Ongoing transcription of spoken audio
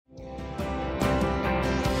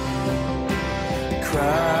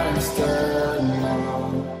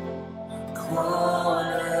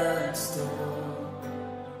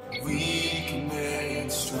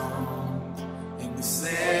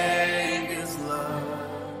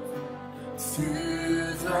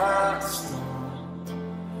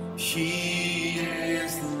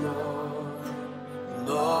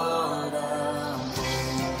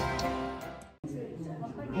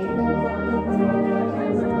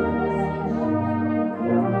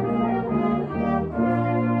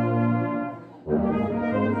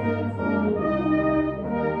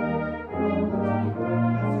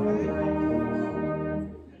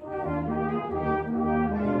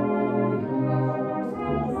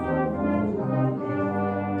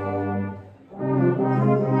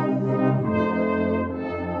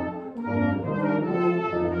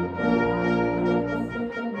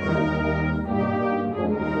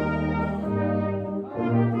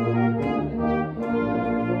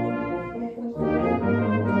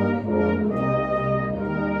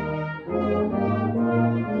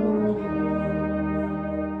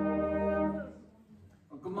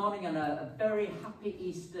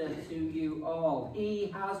Easter to you all. He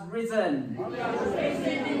has risen. He has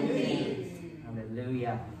risen indeed.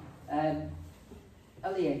 Hallelujah.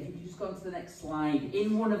 Elliot, if you could just go on to the next slide.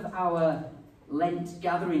 In one of our Lent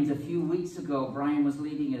gatherings a few weeks ago, Brian was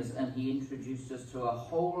leading us and he introduced us to a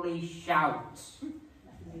holy shout.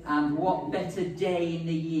 And what better day in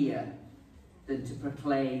the year than to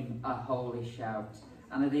proclaim a holy shout.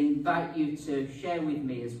 And I'd invite you to share with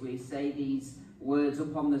me as we say these words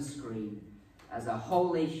up on the screen. As a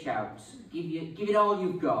holy shout. Give it all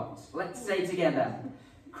you've got. Let's say together.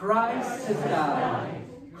 Christ has died.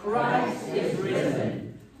 Christ is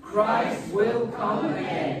risen. Christ will come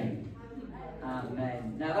again.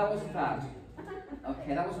 Amen. Now that wasn't bad.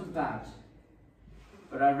 Okay, that wasn't bad.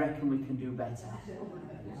 But I reckon we can do better.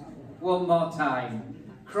 One more time.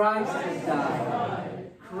 Christ has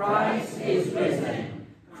died. Christ is risen.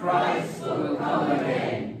 Christ will come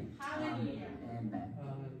again.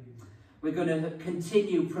 We're going to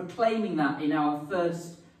continue proclaiming that in our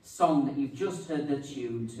first song that you've just heard the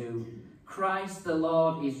tune to. Christ the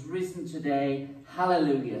Lord is risen today.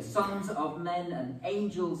 Hallelujah. Sons of men and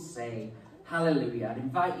angels say hallelujah. I'd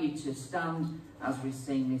invite you to stand as we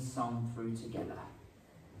sing this song through together.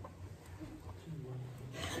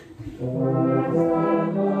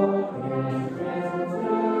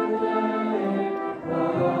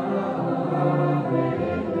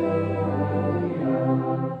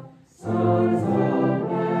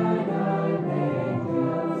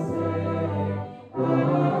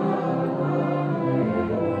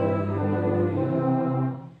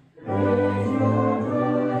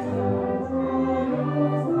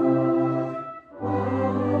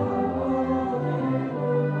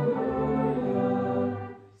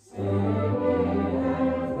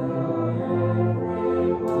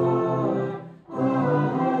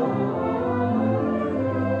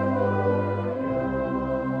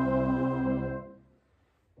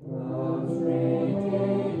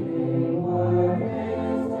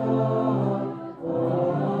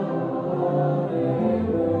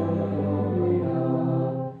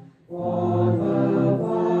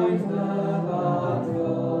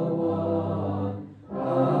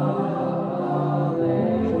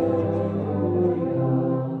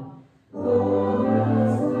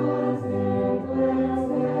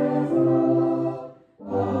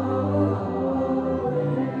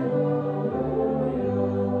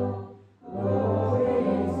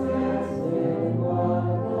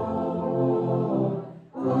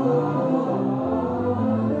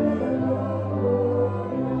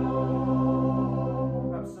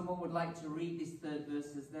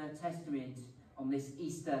 Testament on this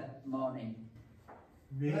Easter morning.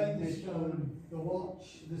 Break the stone, the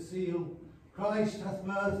watch, the seal. Christ hath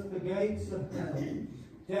burst the gates of hell.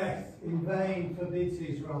 Death in vain forbids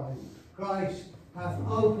his rise. Christ hath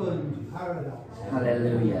opened paradise.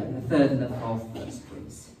 Hallelujah. The third and the fourth verse,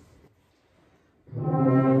 please.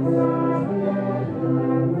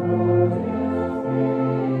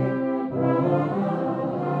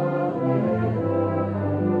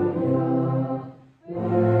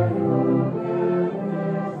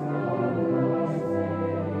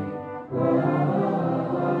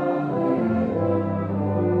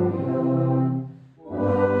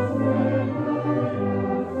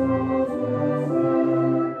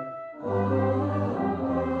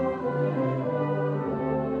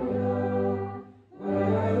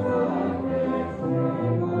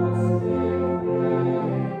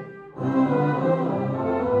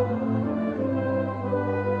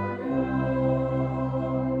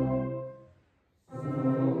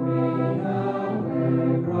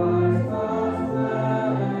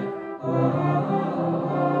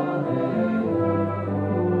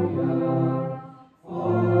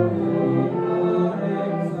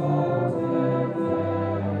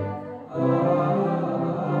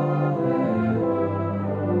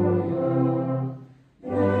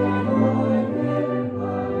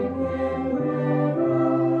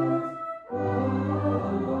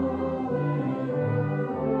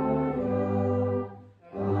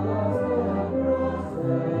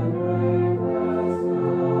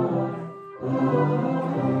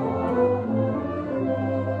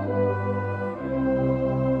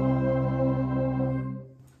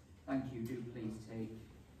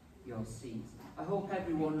 seats. I hope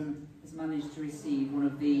everyone has managed to receive one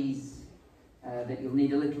of these that you'll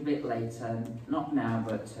need a little bit later. Not now,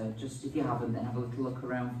 but just if you haven't, then have a little look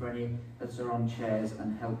around for any that are on chairs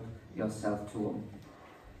and help yourself to them.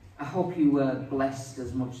 I hope you were blessed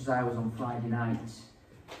as much as I was on Friday night.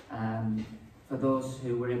 For those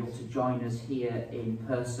who were able to join us here in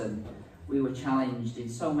person, we were challenged in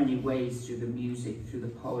so many ways through the music, through the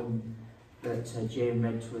poem that Jane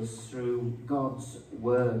read to us, through God's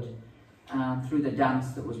word, and through the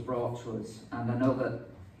dance that was brought to us. And I know that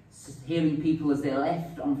hearing people as they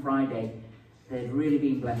left on Friday, they'd really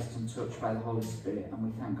been blessed and touched by the Holy Spirit, and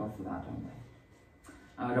we thank God for that, don't we?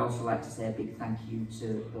 I would also like to say a big thank you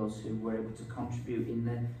to those who were able to contribute in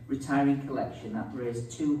the retiring collection that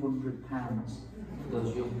raised £200 for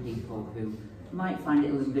those young people who might find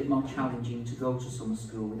it a little bit more challenging to go to summer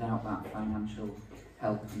school without that financial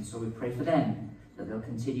help. And so we pray for them, that they'll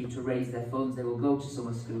continue to raise their funds, they will go to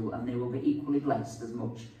summer school, and they will be equally blessed as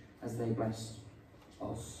much as they blessed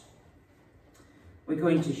us. We're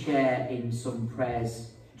going to share in some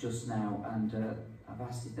prayers just now, and I've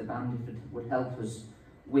asked if the band would help us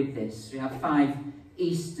with this. We have 5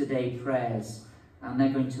 Easter Day prayers, and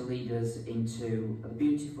they're going to lead us into a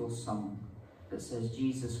beautiful song that says,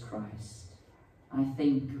 Jesus Christ, I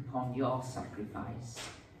think upon your sacrifice.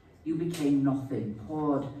 You became nothing,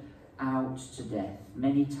 poured out to death.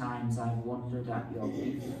 Many times I've wondered at your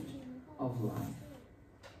gift of life,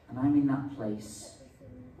 and I'm in that place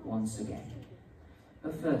once again.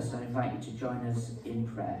 But first, I invite you to join us in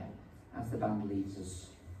prayer as the band leads us.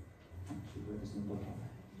 Thank you, brothers and brothers.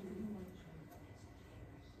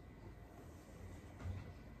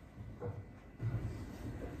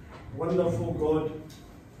 Wonderful God,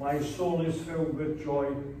 my soul is filled with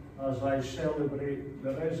joy as I celebrate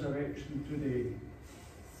the resurrection today.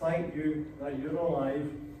 Thank you that you're alive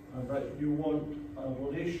and that you want a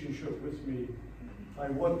relationship with me. I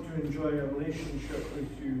want to enjoy a relationship with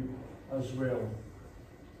you as well.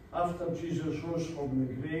 After Jesus rose from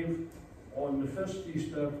the grave on the first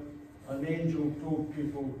Easter, an angel told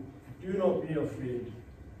people, do not be afraid.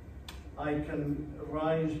 I can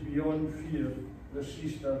rise beyond fear this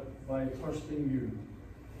Easter by trusting you.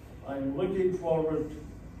 I'm looking forward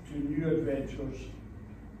to new adventures.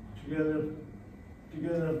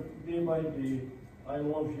 Together, day by day, I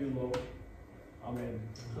love you, Lord. Amen.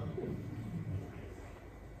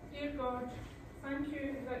 Dear God, thank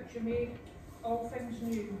you that you make all things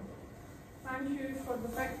new. Thank you for the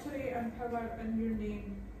victory and power in your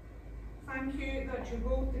name. Thank you that you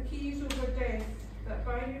hold the keys over death, that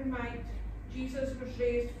by your might Jesus was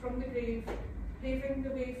raised from the grave, paving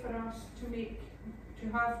the way for us to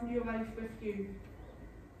have new life with you.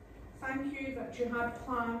 Thank you that you had a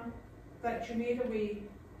plan, that you made a way.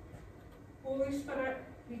 Holy Spirit,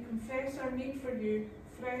 we confess our need for you,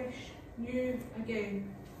 fresh, new again.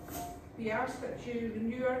 We ask that you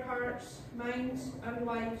renew our hearts, minds and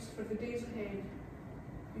lives for the days ahead.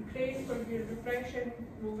 We pray for your refreshing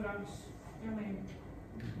over us. Amen.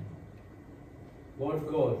 Lord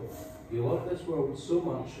God, you love this world so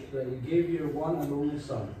much that you gave your one and only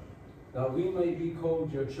Son, that we might be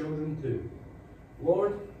called your children too.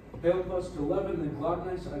 Lord, help us to live in the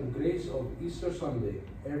gladness and grace of Easter Sunday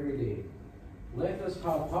every day. Let us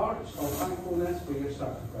have hearts of thankfulness for your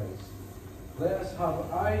sacrifice. Let us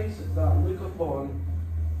have eyes that look upon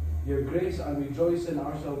your grace and rejoice in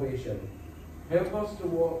our salvation. Help us to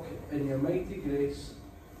walk in your mighty grace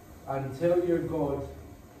and tell your good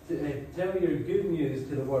news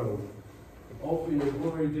to the world. All for your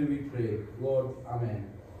glory do we pray, Lord. Amen.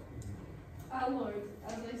 Our Lord,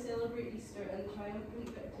 as I celebrate Easter and the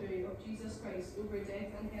triumphant victory of Jesus Christ over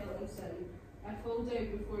death and hell and sin, I fall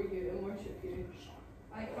down before you and worship you.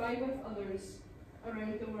 I cry with others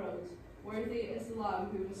around the world, worthy is the Lamb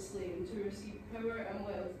who was slain to receive power and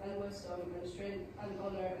wealth and wisdom and strength and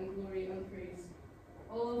honour and glory and praise.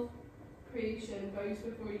 All of creation bows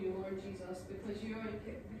before you, Lord Jesus, because you are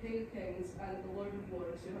the King of Kings and the Lord of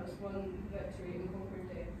Lords, who has won victory and conquered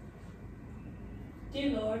death. Dear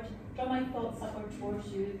Lord, draw my thoughts upward towards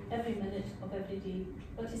you every minute of every day,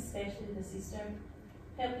 but especially this Easter.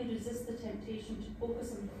 Help me resist the temptation to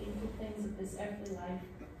focus on the painful things of this earthly life,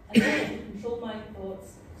 and help me control my thoughts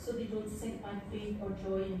so they don't sink my faith or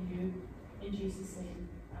joy in you. In Jesus' name,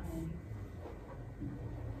 amen.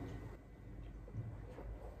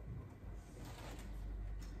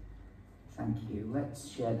 Thank you. Let's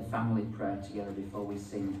share the family prayer together before we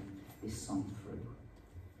sing this song through.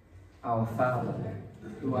 Our Father,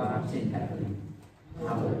 who art in heaven,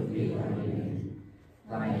 hallowed be thy name.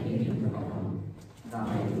 Thy kingdom come,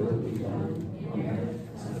 thy will be done on earth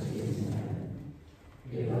as it is in heaven.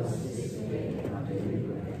 Give us this day our daily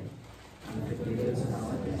bread, and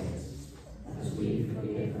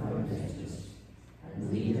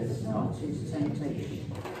his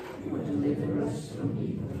temptation, but deliver us from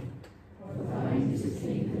evil. For thine is the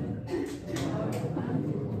kingdom, the power, and the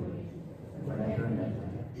glory, forever and ever.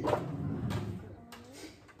 Amen.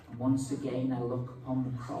 And once again I look upon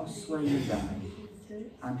the cross where you died.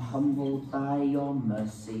 I'm humbled by your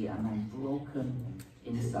mercy, and I'm broken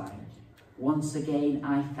inside. Once again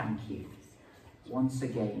I thank you. Once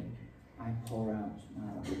again I pour out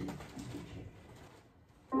my life. Thank you, Chief.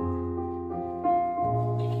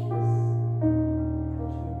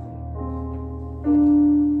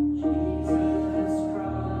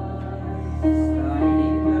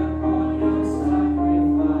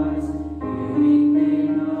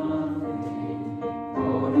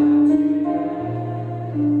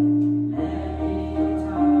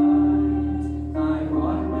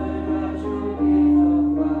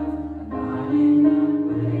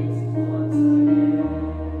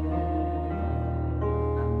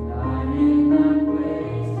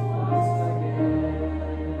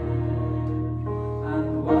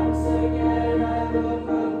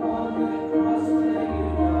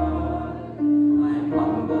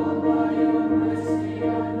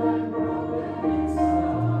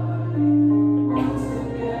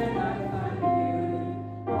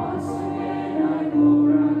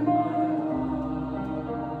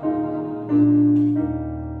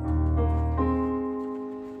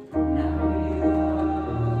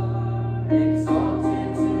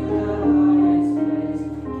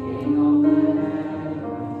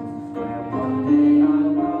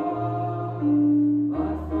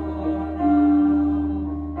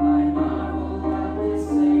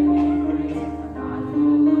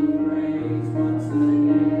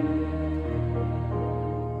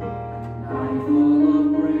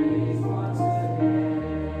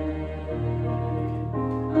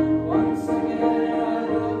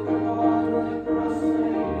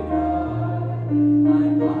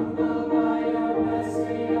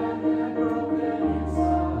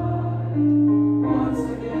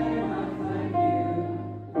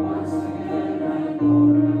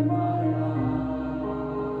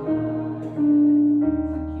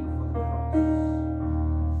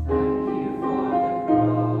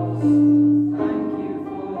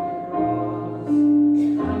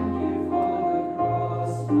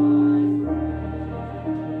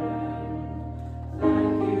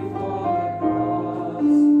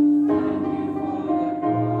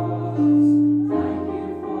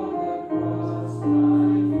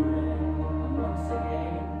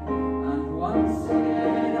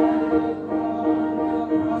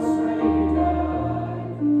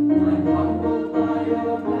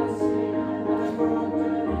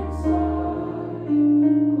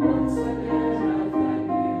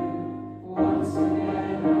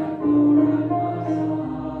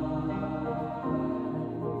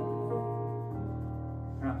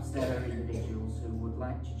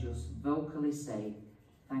 Say,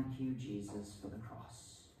 thank you, Jesus, for the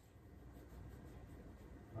cross.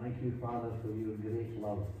 Thank you, Father, for your great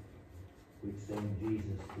love, which sent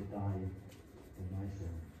Jesus to die for my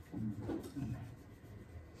sin. Amen.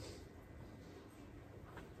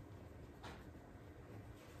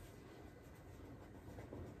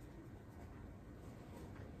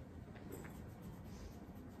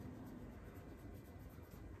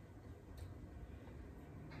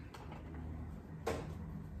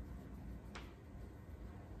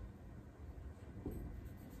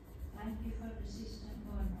 Thank you for the system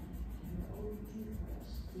on and all you do for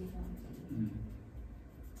us, dear Lord.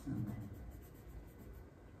 Amen.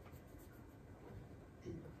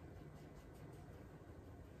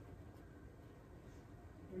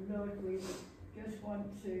 Lord, we just want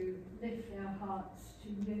to lift our hearts to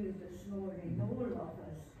you this morning, all of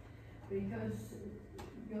us, because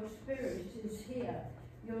your Spirit is here,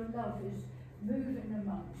 your love is moving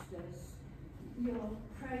amongst us, your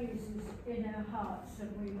praise is in our hearts, and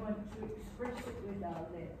we want to express it with our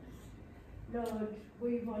lips. Lord,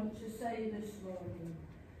 we want to say this morning,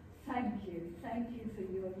 thank you for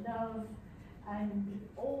your love and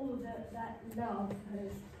all that love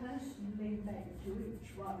has personally meant to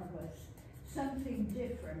each one of us. Something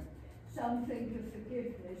different, something of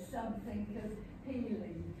forgiveness, something of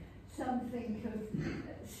healing, something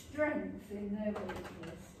of strength in their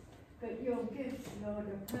weakness. But your gifts, Lord,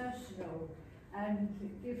 are personal and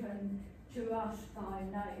given to us by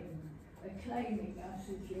name, acclaiming us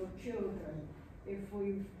as your children if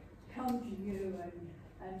we've come to you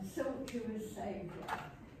and sought you as Saviour.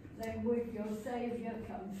 Then with your Saviour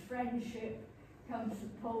comes friendship, comes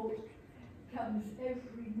support, comes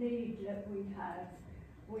every need that we have.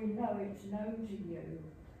 We know it's known to you.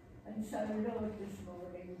 And so, Lord, this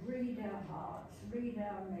morning, read our hearts, read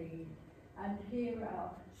our need, and hear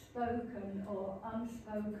our spoken or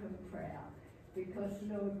unspoken prayer, because,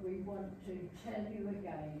 Lord, we want to tell you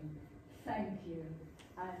again, thank you,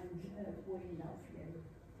 and we love you.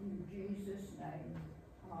 In Jesus' name,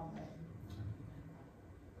 amen.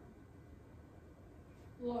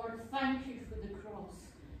 Lord, thank you for the cross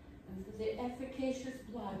and for the efficacious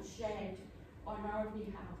blood shed on our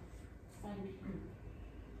behalf. Thank you.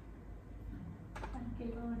 Thank you,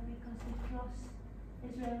 Lord, because the cross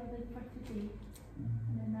is relevant for today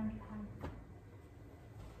and in our time.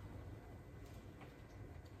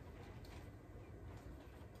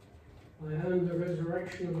 I am the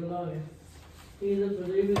resurrection and the life. He that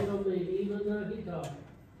believeth on me, even though he die,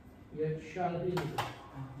 yet shall he live.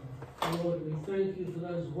 Lord, we thank you for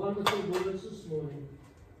those wonderful words this morning,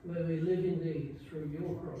 where we live indeed through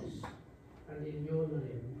your cross and in your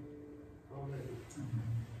name. Amen.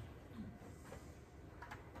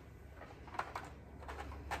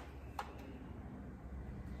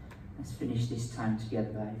 Let's finish this time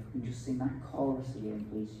together. If we can just sing that chorus again,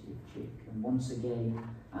 please, Chick. And once again,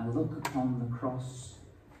 I look upon the cross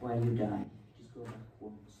where you died. Just go back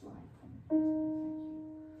one slide for me, please.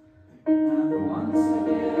 And once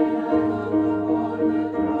again, I look upon the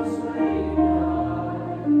cross where you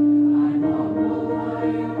died. I'm humbled by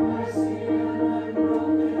your mercy and I'm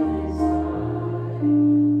broken inside.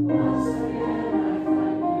 Once again, I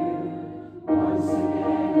thank you. Once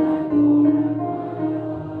again, I glorify.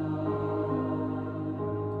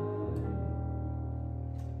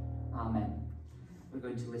 Amen. We're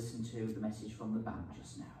going to listen to the message from the band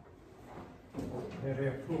just now. Very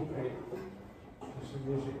appropriate piece of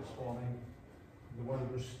music this morning, The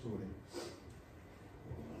Wondrous Story.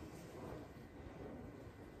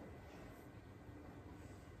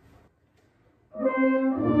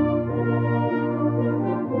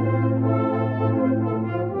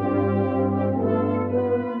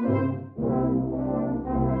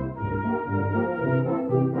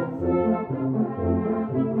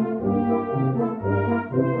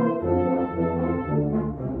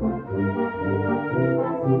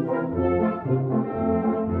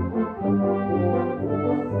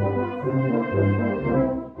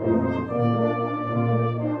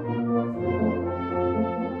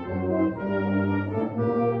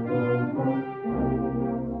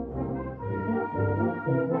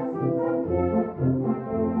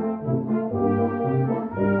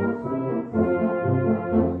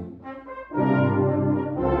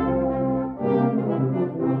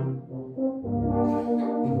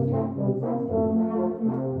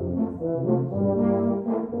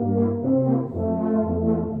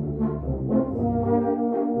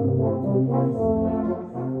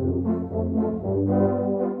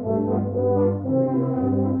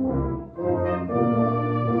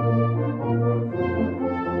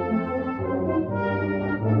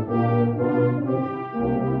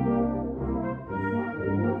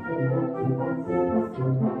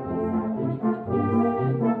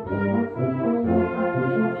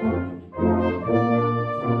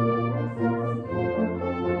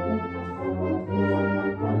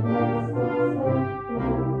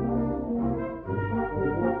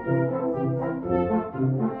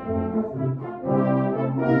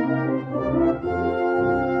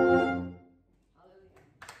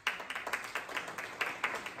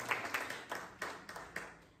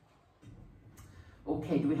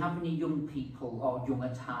 Okay, do we have any young people or young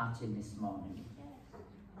at heart in this morning?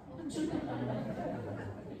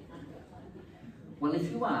 Well,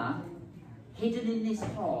 if you are, hidden in this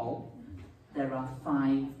hall, there are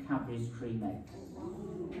 5 Cadbury's cream eggs.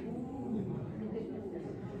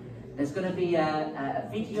 There's going to be a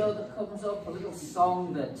video that comes up, a little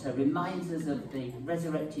song that reminds us of the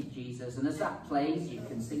resurrected Jesus, and as that plays, you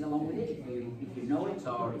can sing along with it if you know it,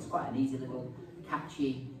 or it's quite an easy little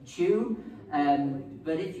catchy tune.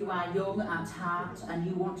 But if you are young at heart and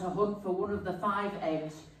you want to hunt for one of the 5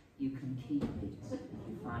 eggs, you can keep it if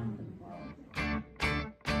you find them.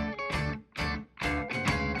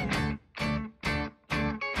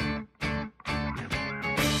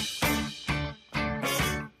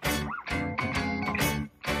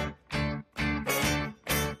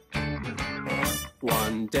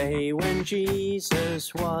 One day when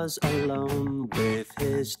Jesus was alone with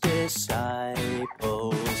his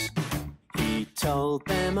disciples, he told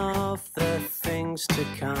them of the things to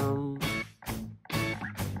come.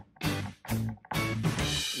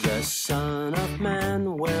 The Son of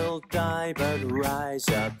Man will die but rise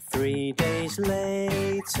up 3 days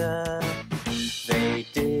later. They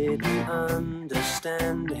didn't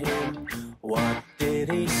understand him. What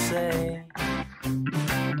did he say?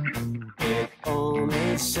 It all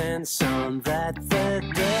made sense on that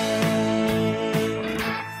third day.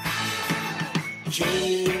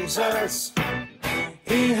 Jesus,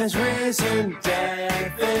 he has risen,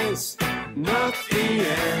 death is not the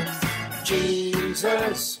end.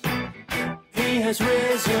 Jesus, he has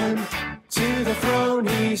risen, to the throne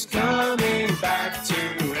he's coming back to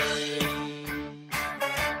reign.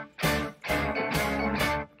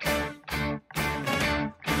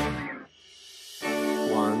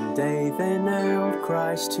 One day they nailed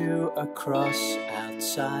Christ to a cross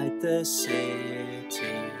outside the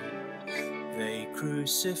city. They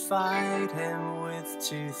crucified him with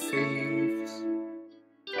 2 thieves.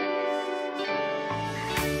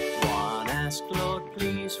 One asked, Lord,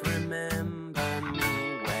 please remember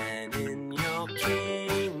me when in your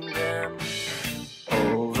kingdom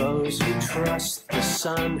all those who trust the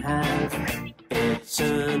Son have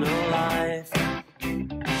eternal life.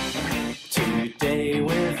 Today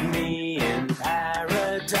with me in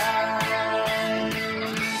paradise.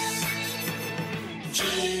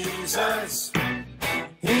 Jesus,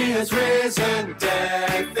 he has risen,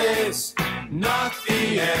 death is not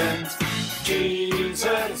the end.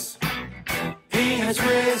 Jesus, he has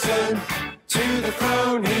risen, to the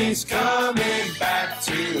throne he's coming back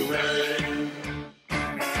to reign.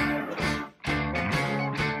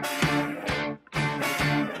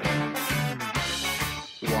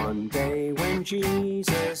 One day when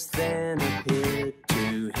Jesus then appeared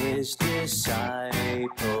to his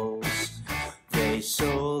disciples, they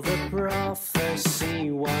saw the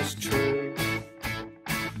prophecy was true.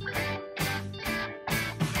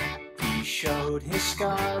 He showed his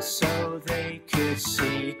scars so they could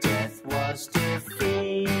see death was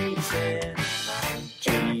defeated.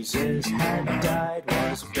 Jesus had died,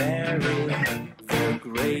 was buried, the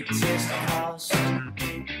greatest cost.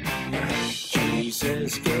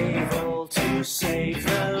 Jesus gave all to save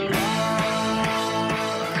the lost.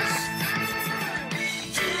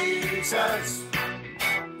 Jesus,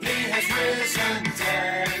 he has risen,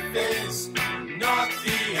 death is not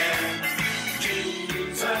the end.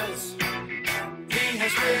 Jesus, he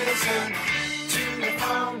has risen, to the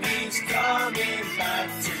throne he's coming back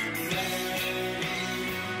to reign.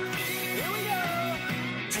 Here we go.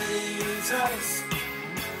 Jesus,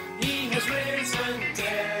 he has risen,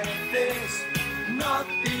 death is not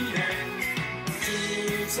the end.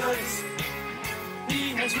 Jesus, he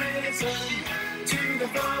has risen, to the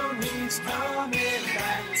throne he's coming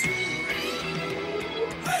back to reign.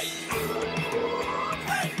 Hey!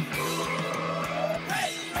 Hey!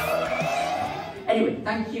 Hey! Anyway,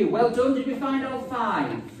 thank you. Well done. Did we find all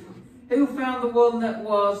 5? Who found the one that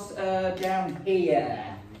was down here?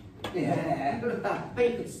 Yeah. I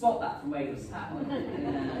bet you could spot that from where you sat.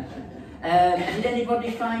 Did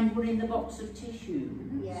anybody find one in the box of tissue?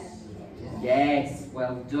 Yes. Yes,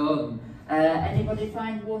 well done. Anybody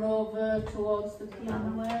find one over towards the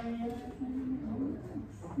piano area?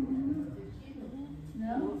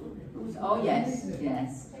 No? Oh, yes,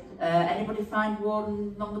 yes. Anybody find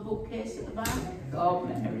one on the bookcase at the back? Oh,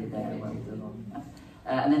 Mary there, well done.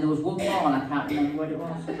 And then there was one more, and I can't remember what it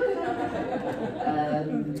was.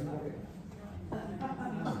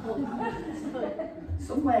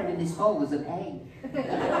 Somewhere in this hall there's an egg.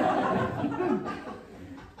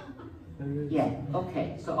 Yeah,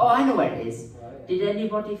 okay. So, oh, I know where it is. Did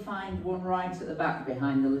anybody find one right at the back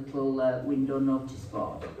behind the little window notice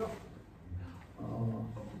board? Oh,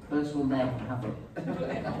 first one there can have it.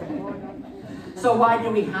 So why do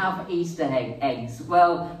we have Easter eggs?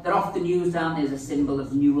 Well, they're often used, aren't they, as a symbol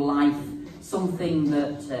of new life, something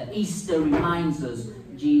that Easter reminds us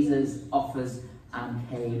Jesus offers and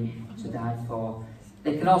came to die for.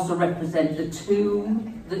 They can also represent the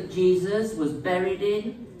tomb that Jesus was buried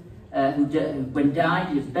in, when died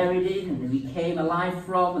he was buried in, and he came alive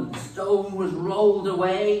from, and the stone was rolled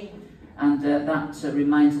away, and that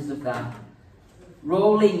reminds us of that.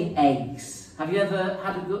 Rolling eggs. Have you ever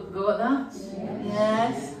had a go at that?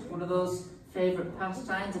 Yes. It's one of those favourite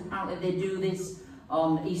pastimes. Apparently they do this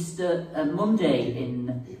on Easter Monday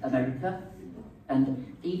in America, and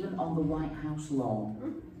even on the White House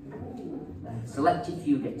lawn. A selected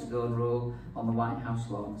few get to go and roll on the White House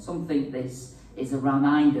lawn. Some think this is a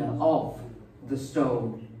reminder of the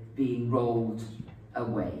stone being rolled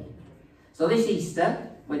away. So this Easter,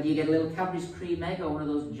 whether you get a little Cadbury's cream egg or one of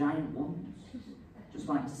those giant ones, just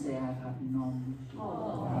like to say I've had none.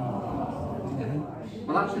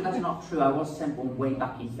 Well, actually that's not true. I was sent one way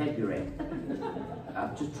back in February.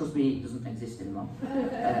 Just trust me, it doesn't exist anymore.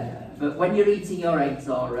 But when you're eating your eggs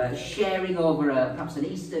or sharing over perhaps an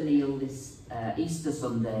Easter meal this Easter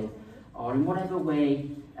Sunday, or in whatever way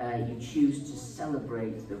you choose to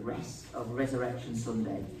celebrate the rest of Resurrection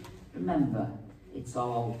Sunday, remember, it's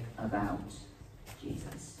all about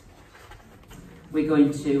Jesus. We're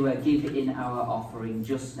going to give in our offering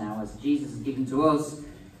just now, as Jesus has given to us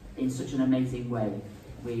in such an amazing way.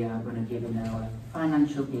 We are going to give in our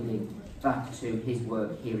financial giving back to his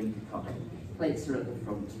work here in Kirkcaldy. Plates are at the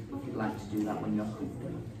front if you'd like to do that when you're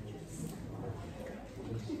comfortable.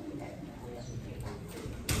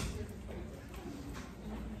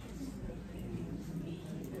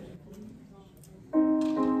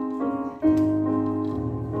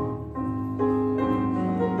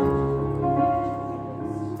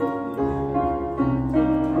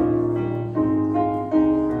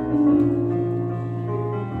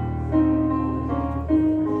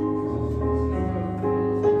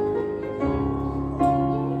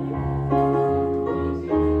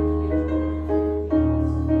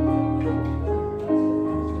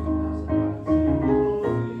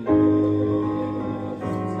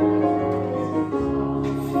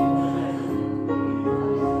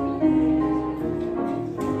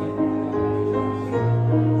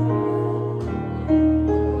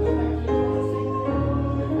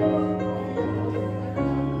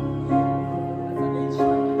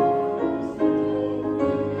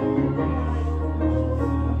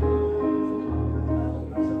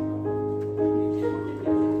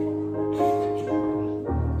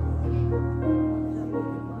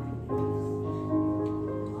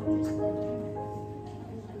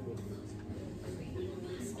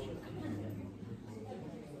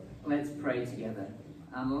 Let's pray together.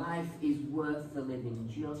 And life is worth the living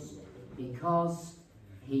just because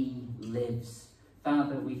he lives.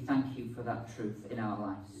 Father, we thank you for that truth in our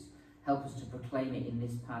lives. Help us to proclaim it in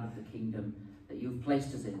this part of the kingdom that you've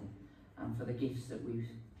placed us in, and for the gifts that we've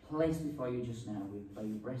placed before you just now. We pray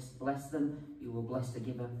you bless them, you will bless the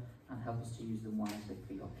giver, and help us to use them wisely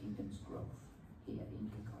for your kingdom's growth here in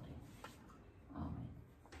Kirkcaldy. Amen.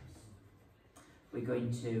 We're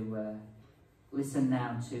going to listen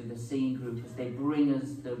now to the singing group as they bring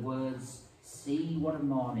us the words, "See What a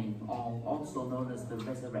Morning," or also known as the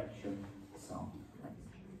Resurrection Song.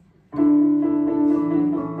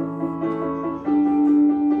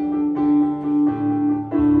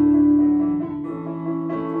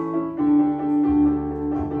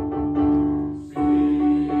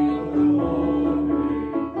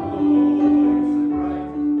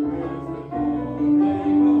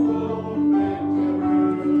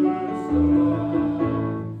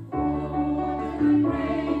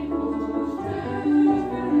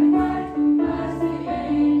 As the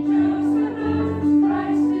angels announced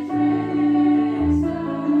Christ is risen.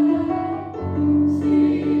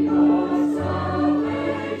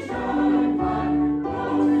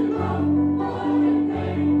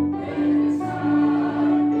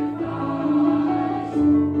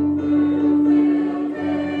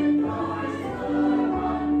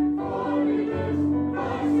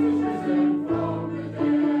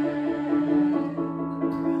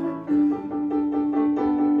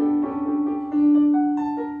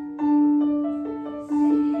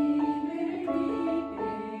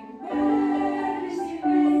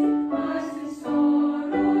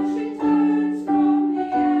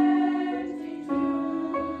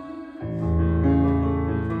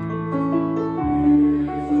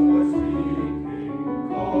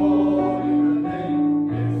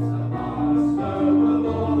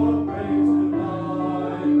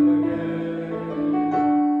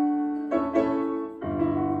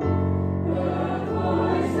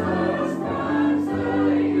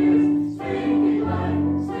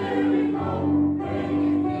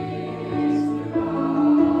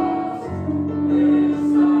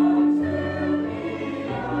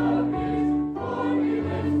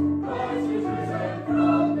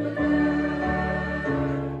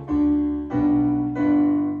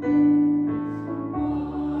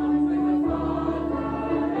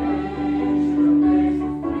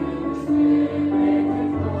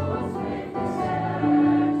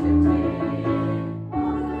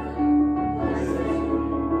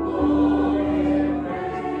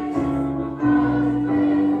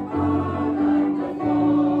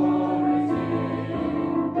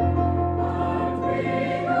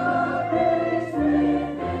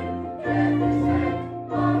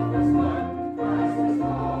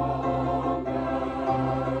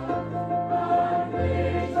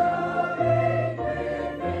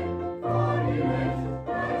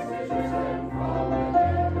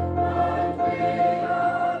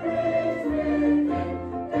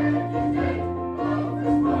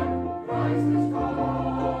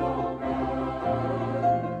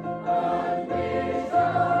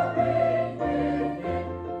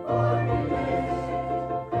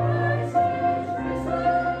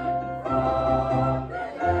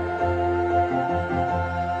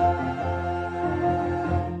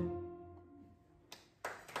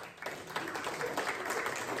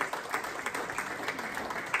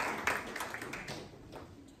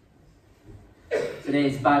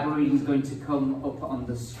 Today's Bible reading is going to come up on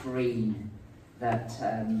the screen that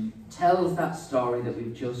tells that story that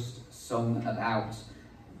we've just sung about.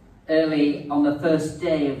 Early on the first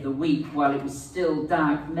day of the week, while it was still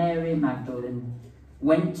dark, Mary Magdalene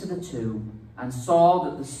went to the tomb and saw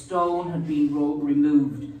that the stone had been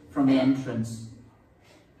removed from the entrance.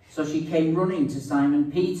 So she came running to Simon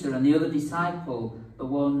Peter and the other disciple, the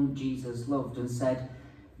one Jesus loved, and said,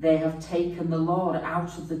 "They have taken the Lord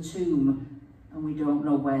out of the tomb, and we don't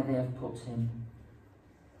know where they have put him."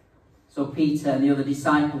 So Peter and the other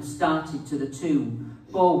disciple started to the tomb.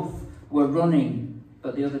 Both were running,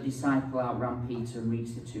 but the other disciple outran Peter and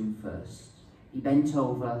reached the tomb first. He bent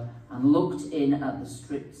over and looked in at the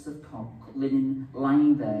strips of linen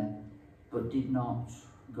lying there, but did not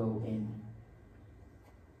go in.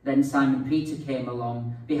 Then Simon Peter came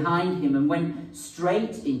along behind him and went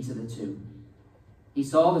straight into the tomb. He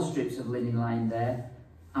saw the strips of linen lying there,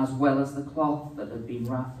 as well as the cloth that had been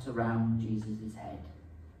wrapped around Jesus' head.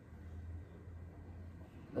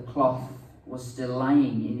 The cloth was still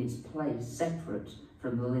lying in its place, separate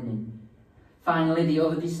from the linen. Finally, the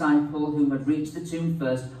other disciple, whom had reached the tomb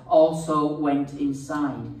first, also went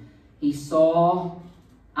inside. He saw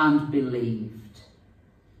and believed.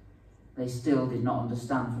 They still did not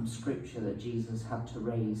understand from Scripture that Jesus had to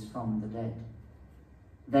raise from the dead.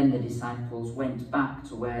 Then the disciples went back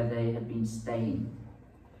to where they had been staying.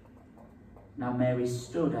 Now Mary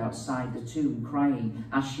stood outside the tomb crying.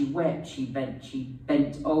 As she wept, she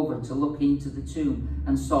bent over to look into the tomb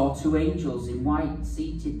and saw two angels in white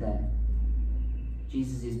seated there.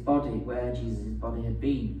 Jesus' body, where Jesus' body had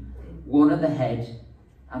been, one at the head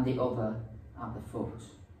and the other at the foot.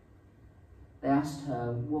 They asked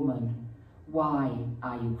her, "Woman, why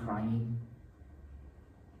are you crying?"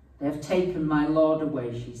 "They have taken my Lord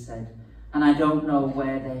away," she said, "and I don't know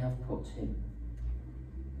where they have put him."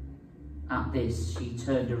 At this, she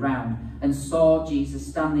turned around and saw Jesus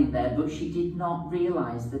standing there, but she did not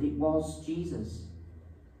realize that it was Jesus.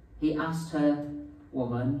 He asked her,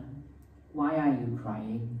 "Woman, why are you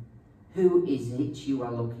crying? Who is it you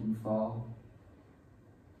are looking for?"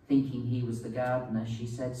 Thinking he was the gardener, she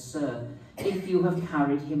said, "Sir, if you have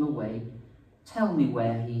carried him away, tell me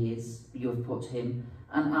where he is you have put him,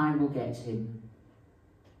 and I will get him."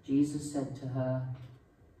 Jesus said to her,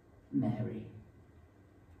 "Mary."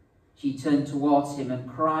 She turned towards him and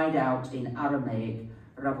cried out in Aramaic,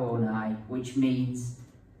 "Rabboni," which means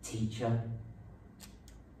teacher.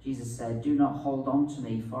 Jesus said, "Do not hold on to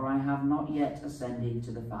me, for I have not yet ascended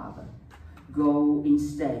to the Father. Go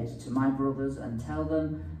instead to my brothers and tell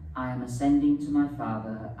them I am ascending to my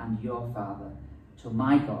Father and your Father, to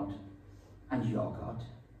my God and your God."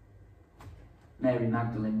 Mary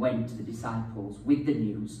Magdalene went to the disciples with the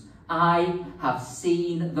news, "I have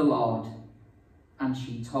seen the Lord." And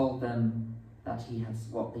she told them that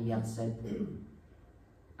what he had said.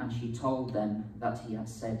 And she told them that he had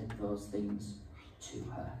said those things to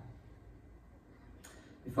her.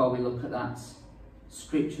 Before we look at that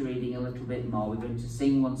scripture reading a little bit more, we're going to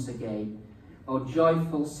sing once again. "O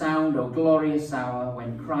joyful sound, O glorious hour,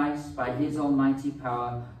 when Christ by his almighty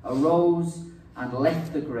power arose and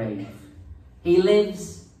left the grave. He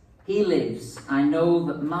lives, I know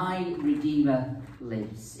that my Redeemer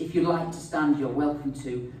lives." If you'd like to stand, you're welcome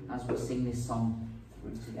to, as we sing this song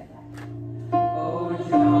through together. O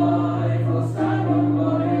joyful sound, O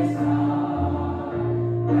glorious hour,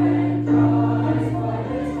 when Christ by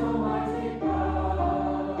his almighty power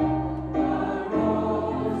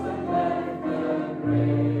arose and left the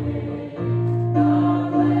grave.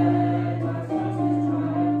 Now let us his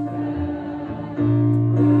triumph tell,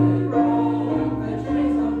 who broke the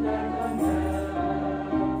chains of death and hell.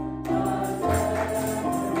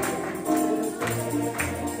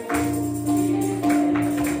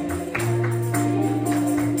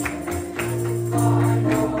 Bye.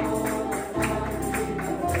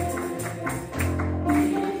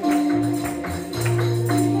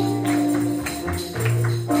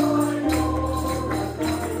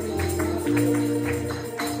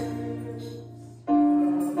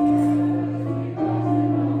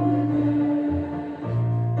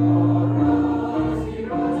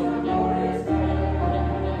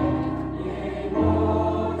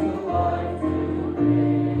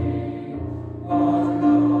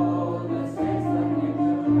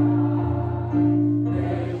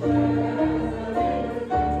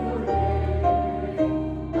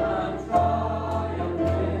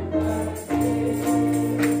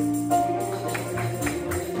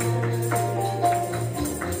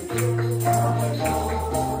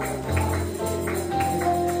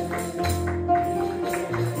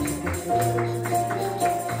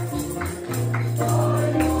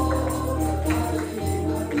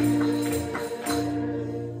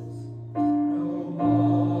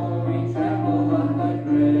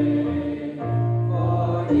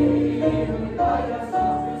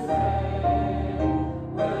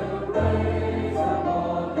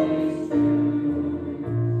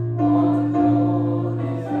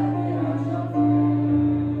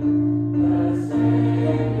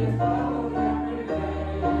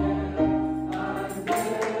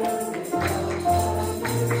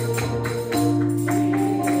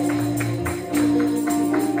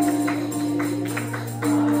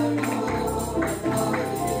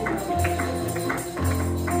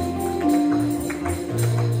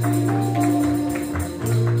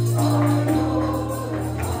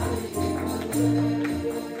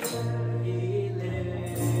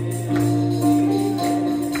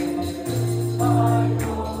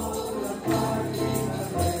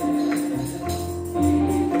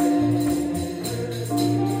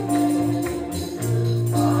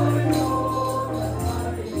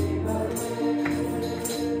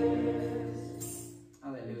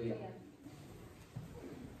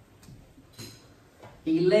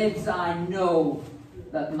 He lives, I know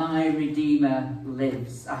that my Redeemer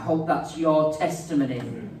lives. I hope that's your testimony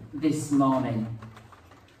this morning.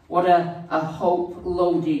 What a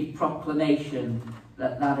hope-loaded proclamation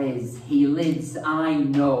that is. He lives, I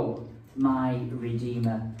know my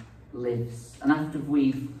Redeemer lives. And after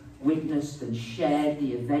we've witnessed and shared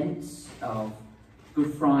the events of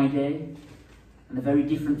Good Friday and the very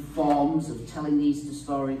different forms of telling the Easter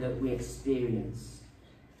story that we experience,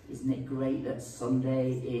 isn't it great that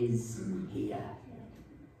Sunday is here?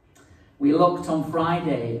 We looked on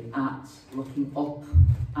Friday at looking up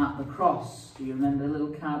at the cross. Do you remember the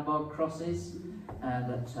little cardboard crosses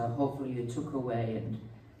that hopefully you took away, and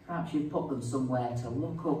perhaps you put them somewhere to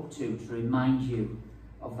look up to remind you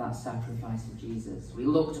of that sacrifice of Jesus. We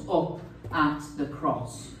looked up at the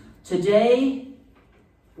cross. Today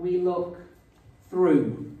we look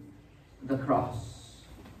through the cross.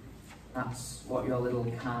 That's what your little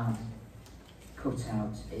card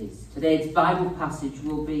cutout is. Today's Bible passage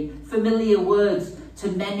will be familiar words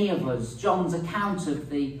to many of us. John's account of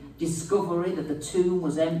the discovery that the tomb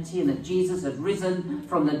was empty and that Jesus had risen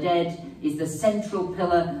from the dead is the central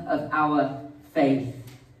pillar of our faith.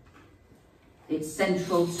 It's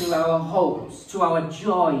central to our hopes, to our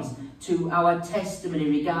joys, to our testimony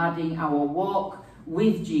regarding our walk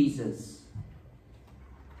with Jesus.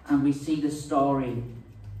 And we see the story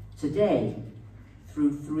today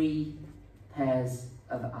through three pairs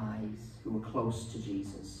of eyes who were close to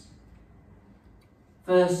Jesus.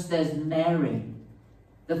 First, there's Mary,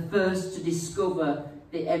 the first to discover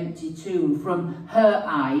the empty tomb. From her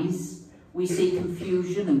eyes, we see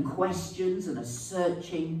confusion and questions and a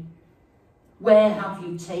searching. Where have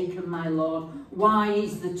you taken my Lord? Why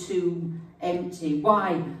is the tomb empty?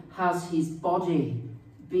 Why has his body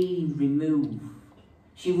been removed?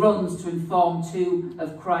 She runs to inform two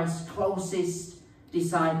of Christ's closest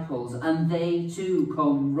disciples, and they too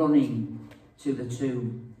come running to the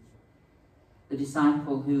tomb. The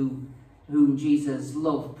disciple whom Jesus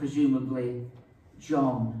loved, presumably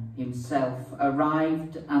John himself,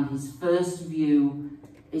 arrived, and his first view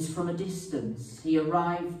is from a distance. He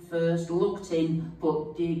arrived first, looked in,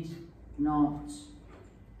 but did not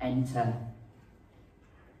enter.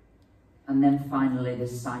 And then finally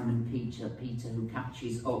there's Simon Peter who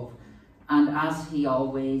catches up, and as he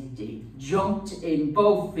always did, jumped in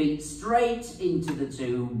both feet straight into the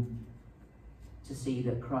tomb to see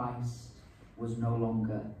that Christ was no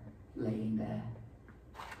longer laying there,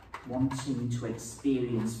 wanting to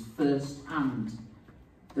experience firsthand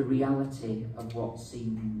the reality of what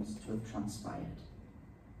seems to have transpired.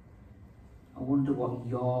 I wonder what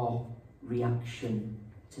your reaction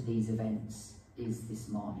to these events is this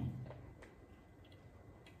morning.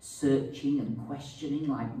 Searching and questioning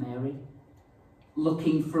like Mary,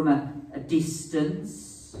 looking from a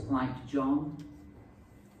distance like John,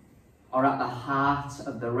 or at the heart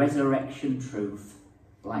of the resurrection truth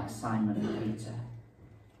like Simon and Peter.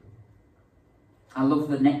 I love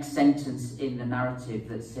the next sentence in the narrative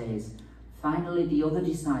that says, finally the other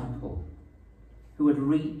disciple who had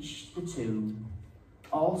reached the tomb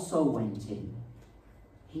also went in.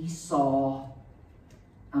 He saw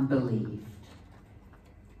and believed.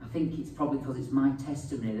 I think it's probably because it's my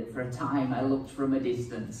testimony that for a time I looked from a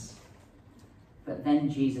distance. But then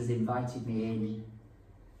Jesus invited me in,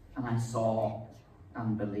 and I saw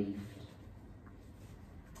and believed.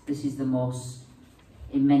 This is the most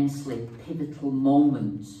immensely pivotal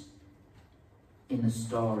moment in the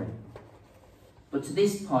story. But to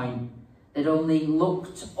this point, they'd only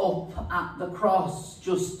looked up at the cross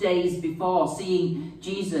just days before, seeing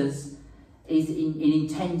Jesus is in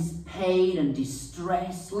intense pain and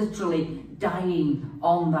distress, literally dying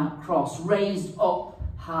on that cross, raised up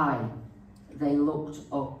high. They looked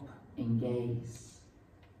up in gaze,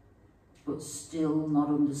 but still not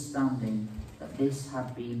understanding that this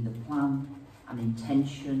had been the plan and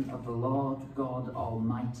intention of the Lord God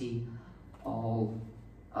Almighty all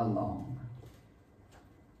along.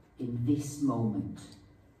 In this moment,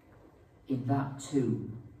 in that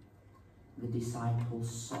tomb, the disciples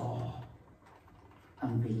saw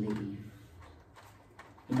and believed.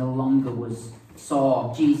 He no longer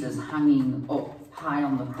saw Jesus hanging up high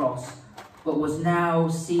on the cross, but was now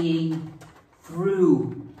seeing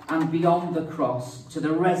through and beyond the cross to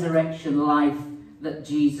the resurrection life that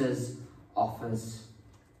Jesus offers.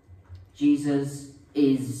 Jesus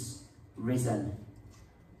is risen.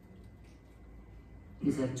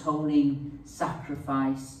 His atoning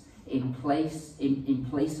sacrifice in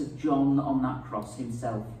place of John on that cross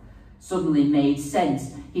himself suddenly made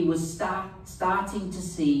sense. He was starting to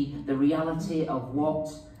see the reality of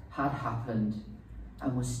what had happened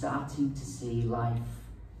and was starting to see life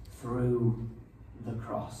through the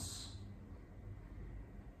cross.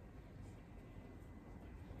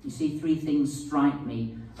 You see, three things strike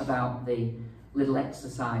me about the little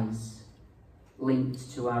exercise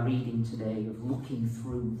linked to our reading today of looking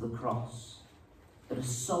through the cross that are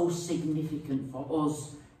so significant for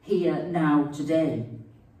us here, now, today,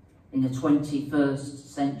 in the 21st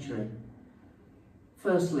century.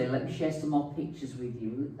 Firstly, let me share some more pictures with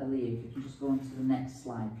you. Aaliyah, if you can just go on to the next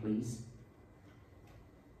slide, please.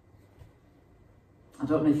 I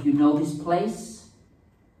don't know if you know this place.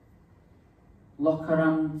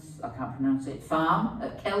 Locherand, I can't pronounce it, farm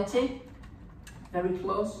at Kelty, very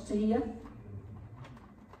close to here.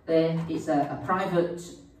 There, it's a private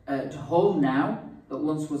home now, but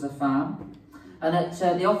once was a farm. And at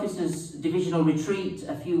the officers' divisional retreat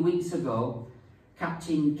a few weeks ago,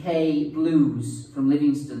 Captain Kay Blues from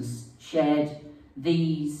Livingston shared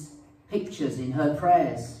these pictures in her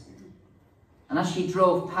prayers. And as she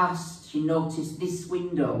drove past, she noticed this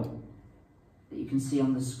window that you can see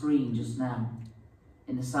on the screen just now,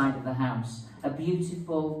 in the side of the house. A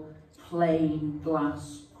beautiful plain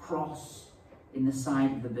glass cross in the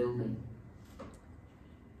side of the building.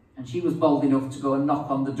 And she was bold enough to go and knock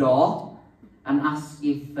on the door and ask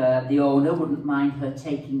if the owner wouldn't mind her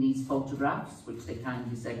taking these photographs, which they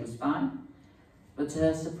kindly said was fine. But to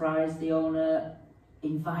her surprise, the owner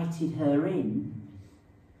invited her in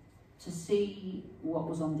to see what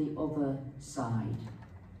was on the other side.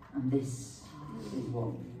 And this is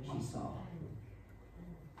what she saw.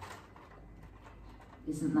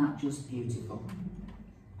 Isn't that just beautiful?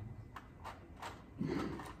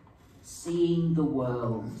 Seeing the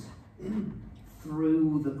world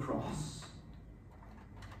through the cross.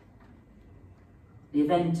 The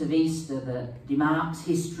event of Easter that demarks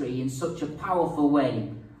history in such a powerful way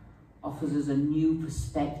offers us a new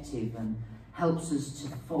perspective and helps us to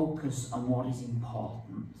focus on what is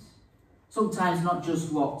important. Sometimes not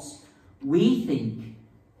just what we think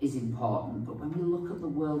is important, but when we look at the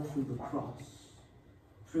world through the cross,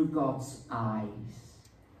 through God's eyes,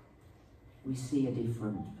 we see a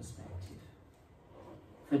different perspective.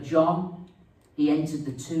 For John, he entered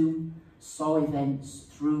the tomb, saw events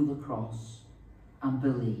through the cross, and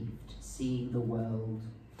believed, seeing the world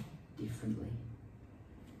differently.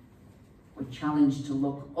 We're challenged to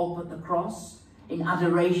look up at the cross in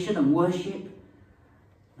adoration and worship,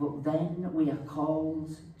 but then we are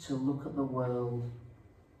called to look at the world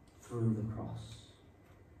through the cross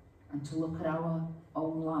and to look at our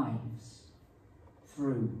own lives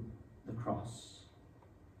through the cross.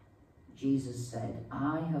 Jesus said,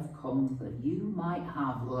 I have come that you might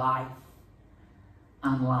have life,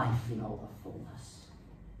 and life in all the fullness.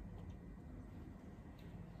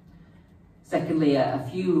 Secondly, a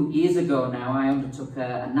few years ago now, I undertook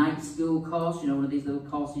a night school course, one of these little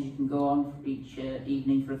courses you can go on each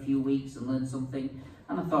evening for a few weeks and learn something.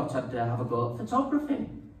 And I thought I'd have a go at photography.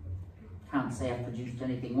 Can't say I produced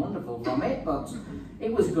anything wonderful from it, but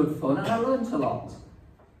it was good fun and I learnt a lot.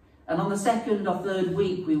 And on the second or third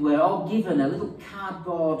week, we were all given a little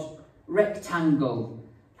cardboard rectangle.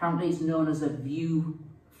 Apparently it's known as a view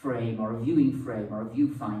frame or a viewing frame or a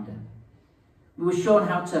viewfinder. We were shown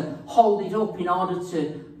how to hold it up in order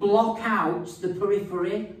to block out the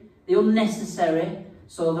periphery, the unnecessary,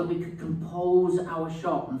 so that we could compose our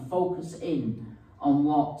shot and focus in on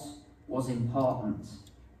what was important.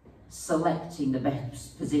 Selecting the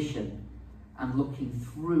best position and looking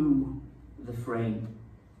through the frame.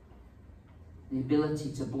 The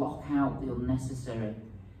ability to block out the unnecessary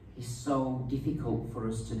is so difficult for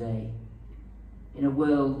us today. In a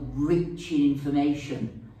world rich in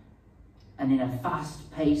information and in a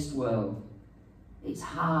fast-paced world, it's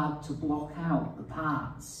hard to block out the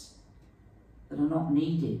parts that are not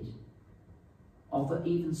needed or that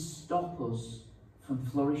even stop us from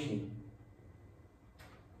flourishing.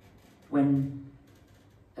 When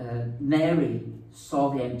Mary saw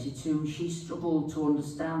the empty tomb, she struggled to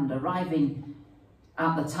understand. Arriving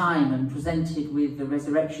at the time and presented with the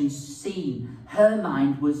resurrection scene, her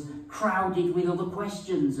mind was crowded with other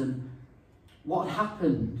questions and what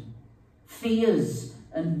happened, fears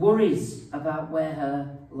and worries about where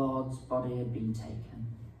her Lord's body had been taken.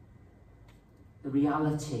 The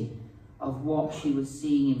reality of what she was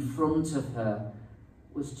seeing in front of her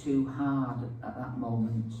was too hard at that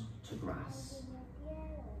moment to grasp.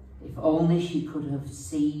 If only she could have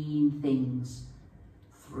seen things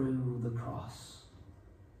through the cross.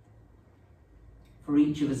 For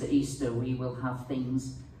each of us at Easter, we will have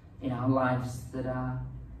things in our lives that are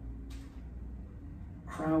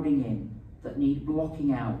crowding in, that need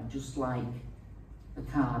blocking out, just like the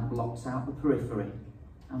card blocks out the periphery,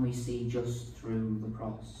 and we see just through the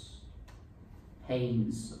cross.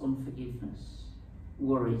 Pains, unforgiveness,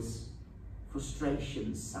 worries,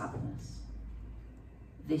 frustrations, sadness.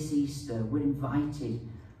 This Easter, we're invited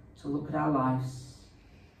to look at our lives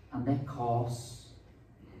and their course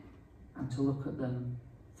and to look at them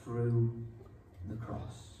through the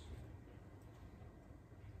cross.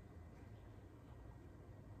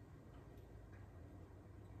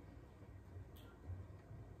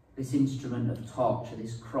 This instrument of torture,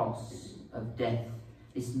 this cross of death,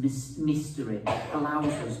 this mystery allows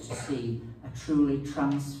us to see a truly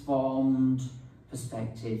transformed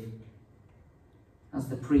perspective. As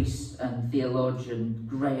the priest and theologian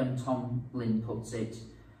Graham Tomlin puts it,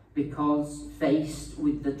 because faced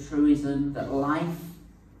with the truism that life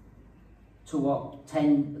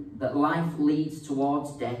leads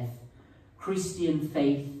towards death, Christian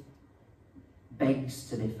faith begs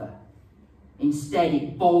to differ. Instead,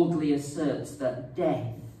 it boldly asserts that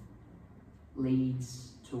death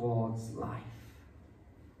leads towards life.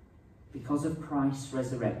 Because of Christ's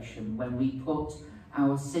resurrection, when we put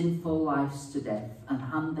our sinful lives to death and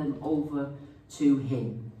hand them over to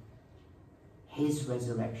him, his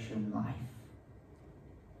resurrection life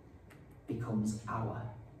becomes our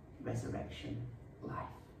resurrection life.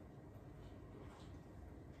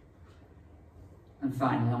 And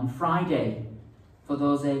finally, on Friday, for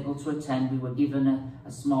those able to attend, we were given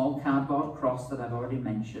a small cardboard cross that I've already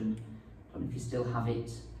mentioned. I don't know if you still have it.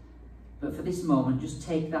 But for this moment, just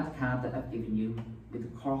take that card that I've given you with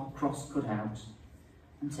the cross cut out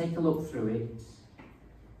and take a look through it.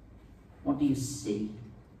 What do you see?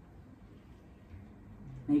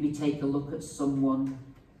 Maybe take a look at someone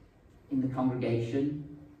in the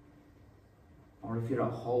congregation, or if you're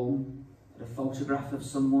at home, at a photograph of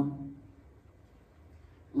someone.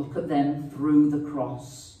 Look at them through the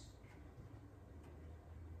cross.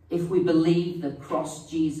 If we believe the cross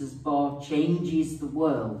Jesus bore changes the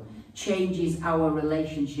world, changes our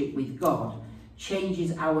relationship with God,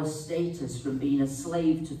 changes our status from being a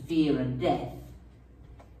slave to fear and death,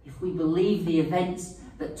 if we believe the events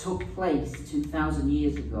that took place 2,000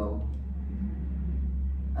 years ago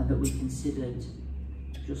and that we considered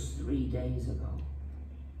just 3 days ago,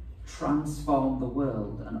 transform the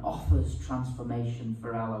world and offers transformation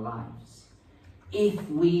for our lives. If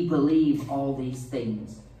we believe all these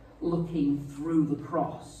things, looking through the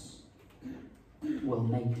cross will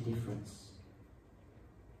make a difference.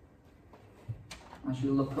 As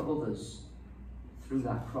you look at others through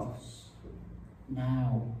that cross,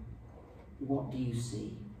 now, what do you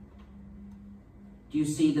see? Do you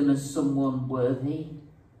see them as someone worthy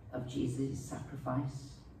of Jesus' sacrifice?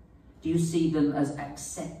 Do you see them as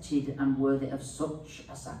accepted and worthy of such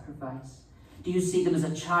a sacrifice? Do you see them as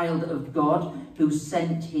a child of God who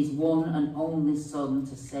sent his one and only Son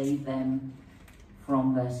to save them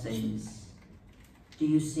from their sins? Do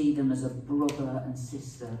you see them as a brother and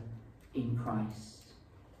sister in Christ?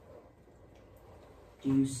 Do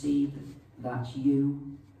you see that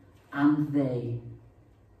you and they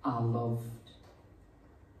are loved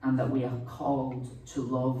and that we are called to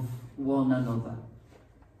love one another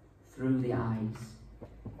through the eyes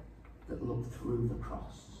that look through the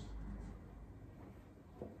cross?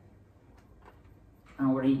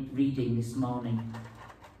 Our reading this morning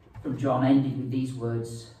from John ended with these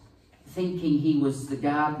words. Thinking he was the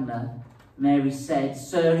gardener, Mary said,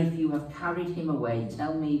 "Sir, if you have carried him away,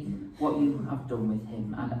 tell me what you have done with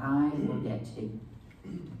him, and I will get him."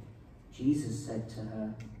 Jesus said to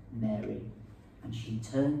her, "Mary," and she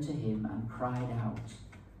turned to him and cried out,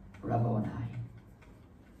 "Rabboni."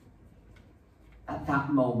 At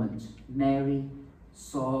that moment, Mary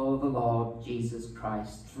saw the Lord Jesus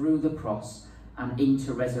Christ through the cross and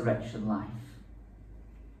into resurrection life.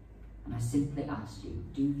 And I simply ask you,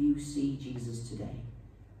 do you see Jesus today?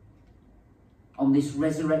 On this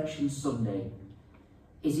Resurrection Sunday,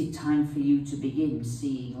 is it time for you to begin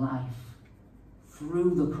seeing life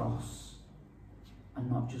through the cross and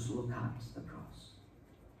not just look at the cross?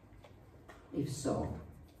 If so,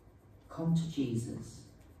 come to Jesus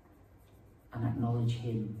and acknowledge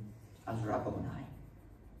him as Rabboni.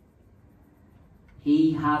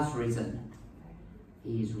 He has risen.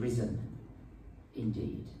 He is risen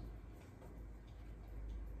indeed.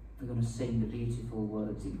 We're going to sing the beautiful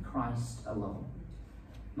words, "In Christ alone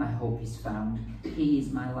my hope is found. He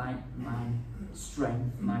is my light, my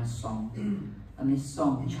strength, my song." And this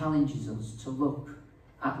song challenges us to look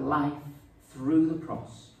at life through the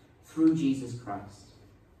cross, through Jesus Christ.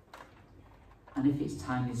 And if it's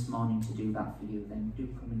time this morning to do that for you, then do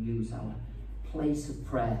come and use our place of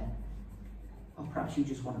prayer. Or perhaps you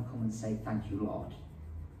just want to come and say, "Thank you, Lord,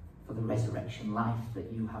 for the resurrection life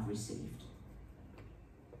that you have received."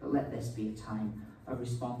 But let this be a time of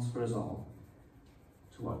response for us all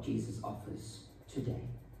to what Jesus offers today.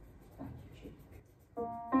 Thank you, Jesus.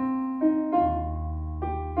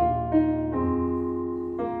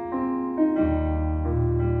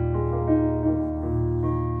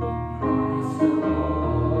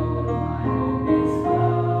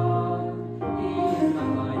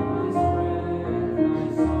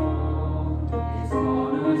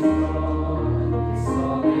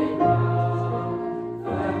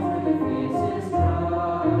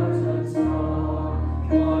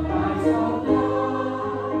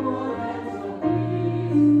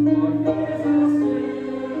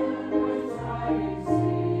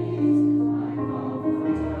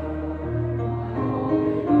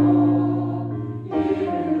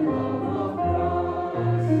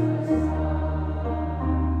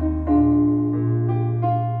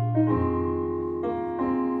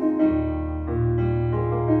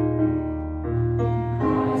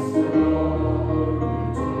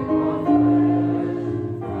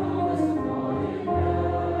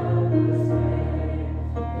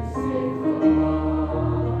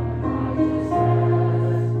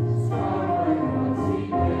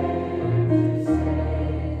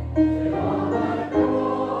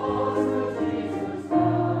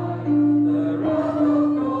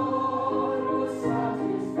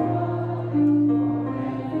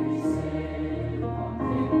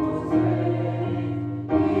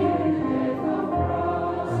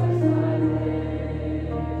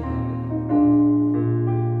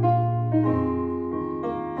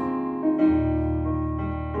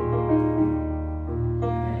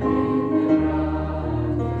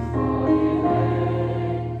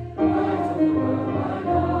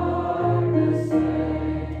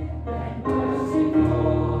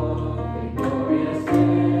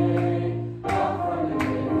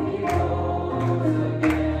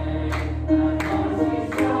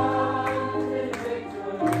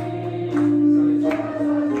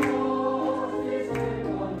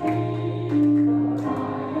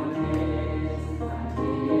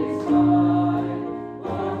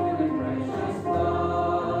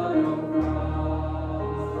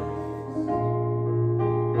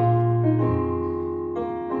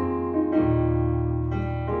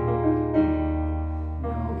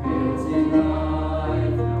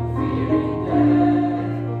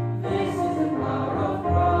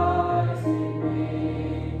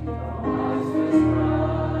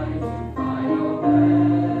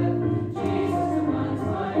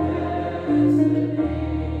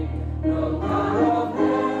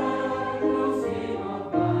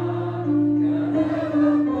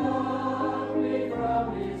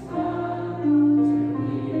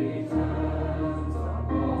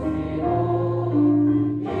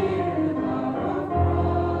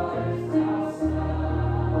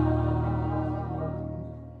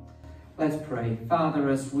 Let's pray. Father,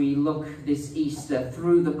 as we look this Easter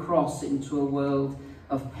through the cross into a world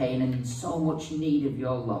of pain and in so much need of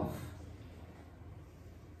your love,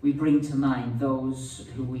 we bring to mind those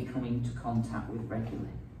who we come into contact with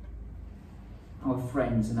regularly. Our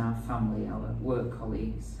friends and our family, our work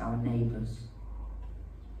colleagues, our neighbours.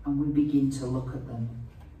 And we begin to look at them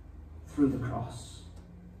through the cross.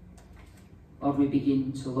 Lord, we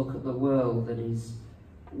begin to look at the world that is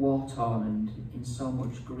war-torn and in so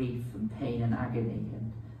much grief and pain and agony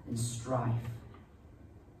and strife.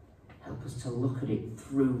 Help us to look at it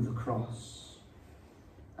through the cross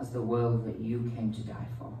as the world that you came to die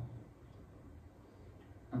for.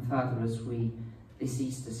 And Father, as we this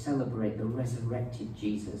Easter celebrate the resurrected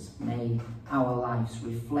Jesus, may our lives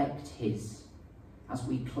reflect his as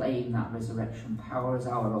we claim that resurrection power as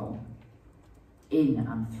our own, in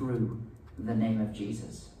and through the name of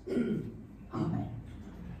Jesus. Amen.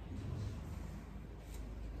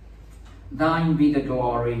 Thine be the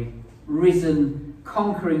glory, risen,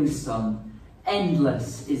 conquering Son.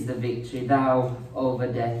 Endless is the victory thou over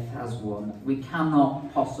death hast won. We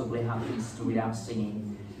cannot possibly have Easter without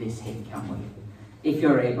singing this hymn, can we? If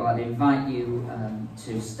you're able, I'd invite you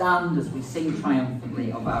to stand as we sing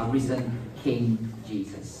triumphantly of our risen King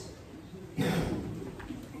Jesus.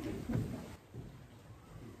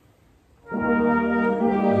 Thank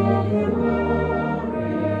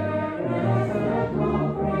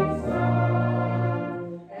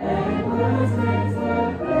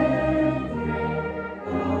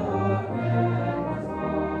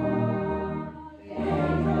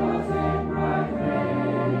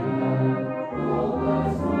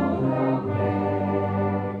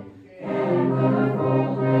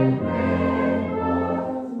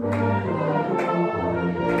you.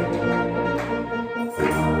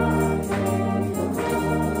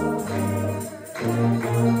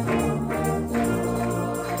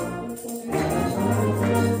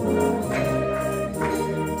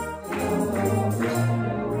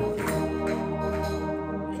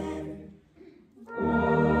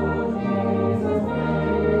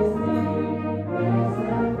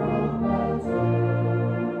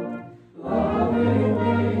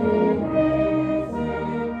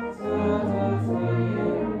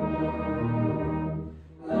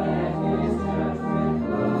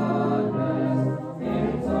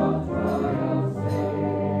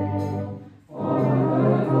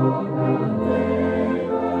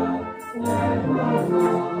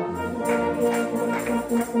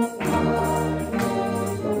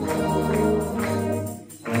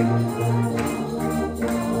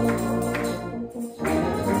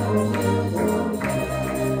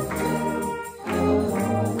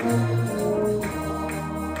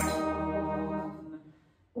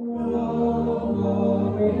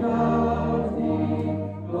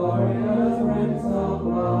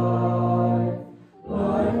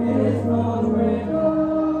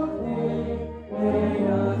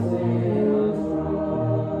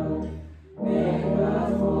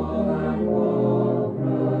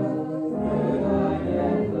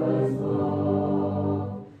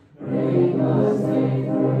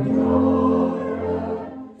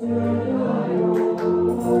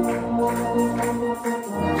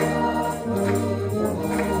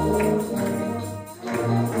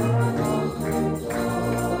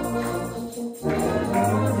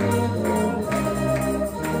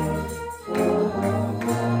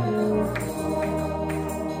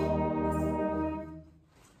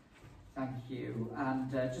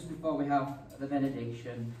 the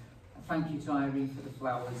benediction. Thank you to Irene for the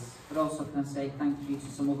flowers, but also can I say thank you to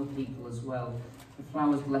some other people as well. The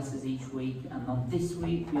flowers bless us each week, and on this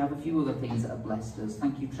week we have a few other things that have blessed us.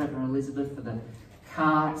 Thank you, Trevor and Elizabeth, for the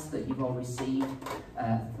cards that you've all received,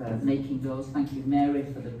 for making those. Thank you, Mary,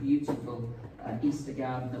 for the beautiful Easter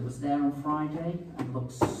garden that was there on Friday and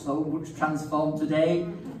looks so much transformed today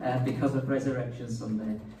because of Resurrection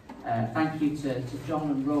Sunday. Thank you to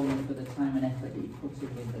John and Roland for the time and effort that you put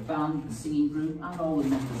in with the band, the singing group, and all the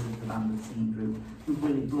members of the band and singing group who've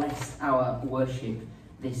really blessed our worship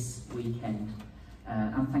this weekend.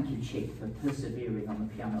 And thank you, Chick, for persevering on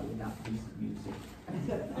the piano with that piece of music.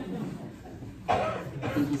 I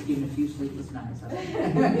think he's given a few sleepless nights, hasn't he?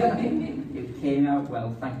 It came out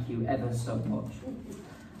well, thank you ever so much.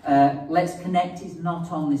 Let's Connect is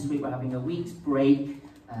not on this week. We're having a week's break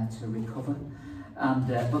to recover. And,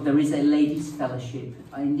 but there is a ladies' fellowship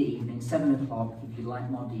in the evening, 7 o'clock. If you'd like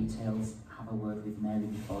more details, have a word with Mary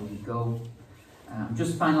before you go. I'm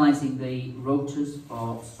just finalising the rotas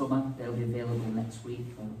for summer. They'll be available next week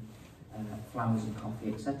for flowers and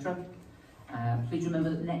coffee, etc. Please remember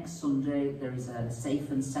that next Sunday there is a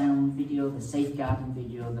Safe and Sound video, the safeguarding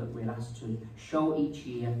video that we're asked to show each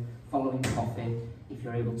year following coffee. If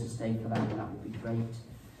you're able to stay for that, that would be great.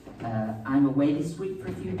 I'm away this week for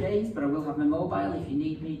a few days, but I will have my mobile. If you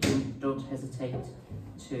need me, don't hesitate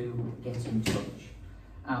to get in touch.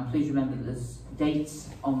 Please remember that there's dates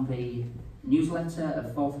on the newsletter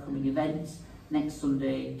of forthcoming events. Next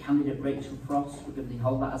Sunday, candidate Rachel Frost, we're going to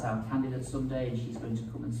hold that as our candidate Sunday, and she's going to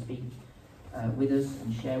come and speak with us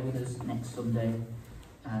and share with us next Sunday.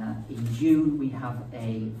 In June, we have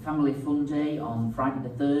a family fun day on Friday the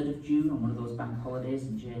 3rd of June, on one of those bank holidays,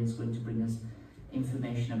 and Jane's going to bring us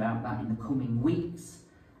information about that in the coming weeks.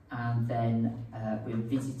 And then we're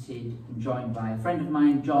visited and joined by a friend of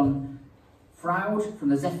mine, John Froud from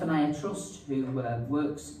the Zephaniah Trust, who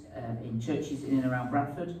works in churches in and around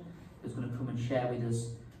Bradford, who's going to come and share with us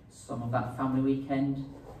some of that family weekend.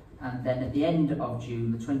 And then at the end of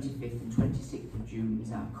June, the 25th and 26th of June,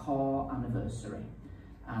 is our core anniversary.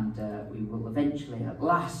 And we will eventually, at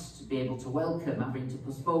last, be able to welcome, having to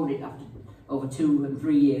postpone it after over 2 and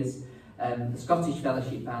 3 years, the Scottish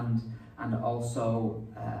Fellowship Band, and also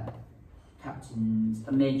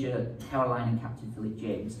Major Caroline and Captain Philip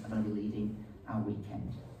James are going to be leading our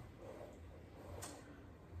weekend.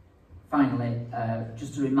 Finally,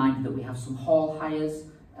 just a reminder that we have some hall hires,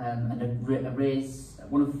 and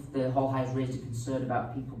one of the hall hires raised a concern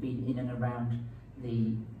about people being in and around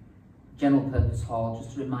the general purpose hall.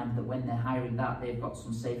 Just a reminder that when they're hiring that, they've got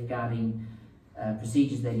some safeguarding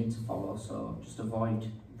procedures they need to follow, so just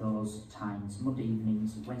avoid those times: Monday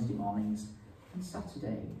evenings, Wednesday mornings and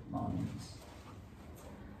Saturday mornings.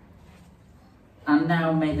 And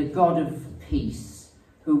now may the God of peace,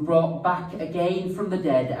 who brought back again from the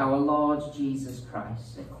dead our Lord Jesus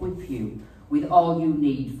Christ, equip you with all you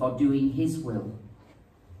need for doing his will.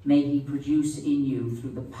 May he produce in you,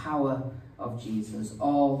 through the power of Jesus,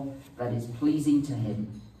 all that is pleasing to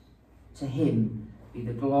him. To him be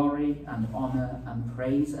the glory and honour and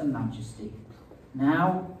praise and majesty,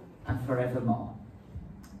 now and forevermore.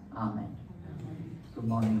 Amen. Good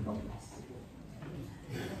morning, God bless.